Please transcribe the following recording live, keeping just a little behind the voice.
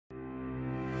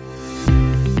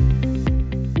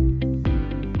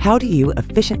How do you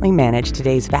efficiently manage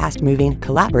today's fast-moving,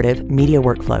 collaborative media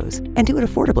workflows and do it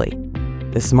affordably?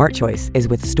 The smart choice is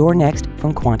with StorNext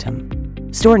from Quantum.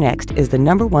 StorNext is the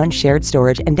 #1 shared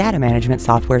storage and data management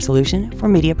software solution for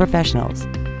media professionals.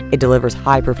 It delivers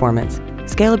high performance,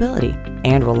 scalability,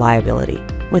 and reliability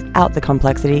without the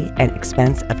complexity and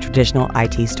expense of traditional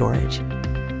IT storage.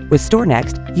 With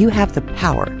StorNext, you have the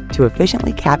power to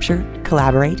efficiently capture,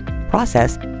 collaborate,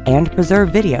 process, and preserve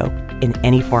video in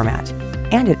any format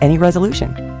and at any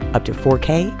resolution, up to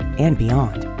 4K and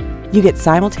beyond. You get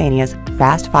simultaneous,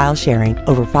 fast file sharing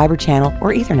over Fiber Channel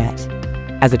or Ethernet.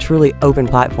 As a truly open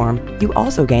platform, you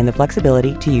also gain the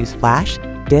flexibility to use flash,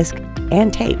 disk,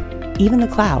 and tape, even the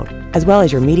cloud, as well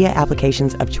as your media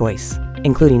applications of choice,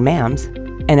 including MAMs,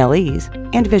 NLEs,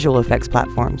 and visual effects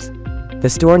platforms. The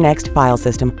StorNext file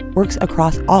system works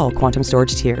across all Quantum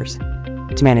storage tiers.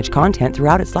 To manage content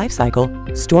throughout its lifecycle,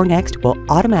 StorNext will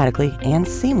automatically and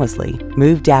seamlessly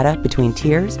move data between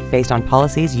tiers based on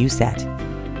policies you set.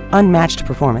 Unmatched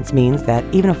performance means that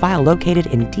even a file located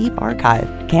in deep archive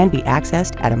can be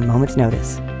accessed at a moment's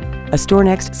notice. A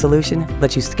StorNext solution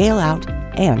lets you scale out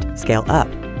and scale up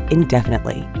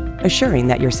indefinitely, assuring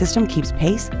that your system keeps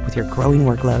pace with your growing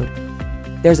workload.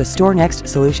 There's a StorNext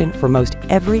solution for most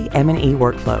every M&E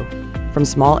workflow, from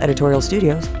small editorial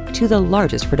studios to the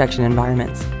largest production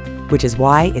environments, which is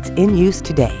why it's in use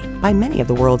today by many of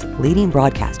the world's leading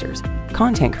broadcasters,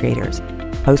 content creators,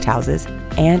 host houses,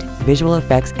 and visual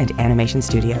effects and animation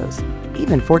studios,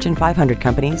 even Fortune 500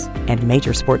 companies and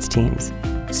major sports teams.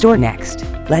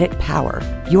 StorNext. Let it power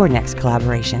your next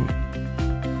collaboration.